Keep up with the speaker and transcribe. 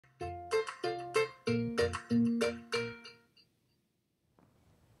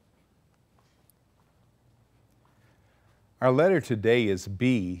Our letter today is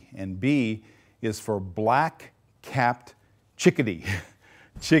B, and B is for Black Capped Chickadee.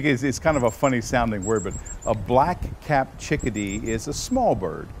 Chickadee is kind of a funny sounding word, but a Black Capped Chickadee is a small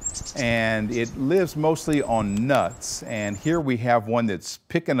bird, and it lives mostly on nuts. And here we have one that's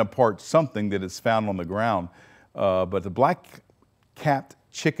picking apart something that is found on the ground. But the Black Capped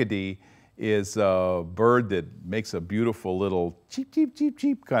Chickadee is a bird that makes a beautiful little cheep, cheep, cheep,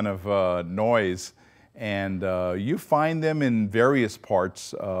 cheep kind of noise. And you find them in various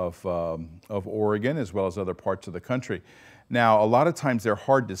parts of Oregon as well as other parts of the country. Now, a lot of times they're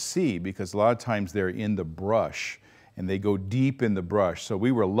hard to see because a lot of times they're in the brush and they go deep in the brush. So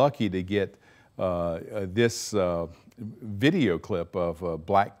we were lucky to get this video clip of a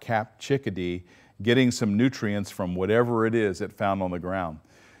Black Capped Chickadee getting some nutrients from whatever it is it found on the ground.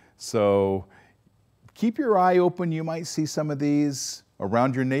 So keep your eye open. You might see some of these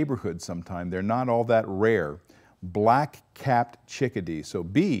around your neighborhood sometime. They're not all that rare. Black Capped Chickadee. So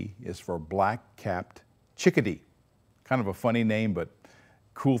B is for Black Capped Chickadee. Kind of a funny name, but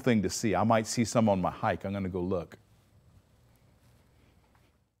cool thing to see. I might see some on my hike. I'm going to go look.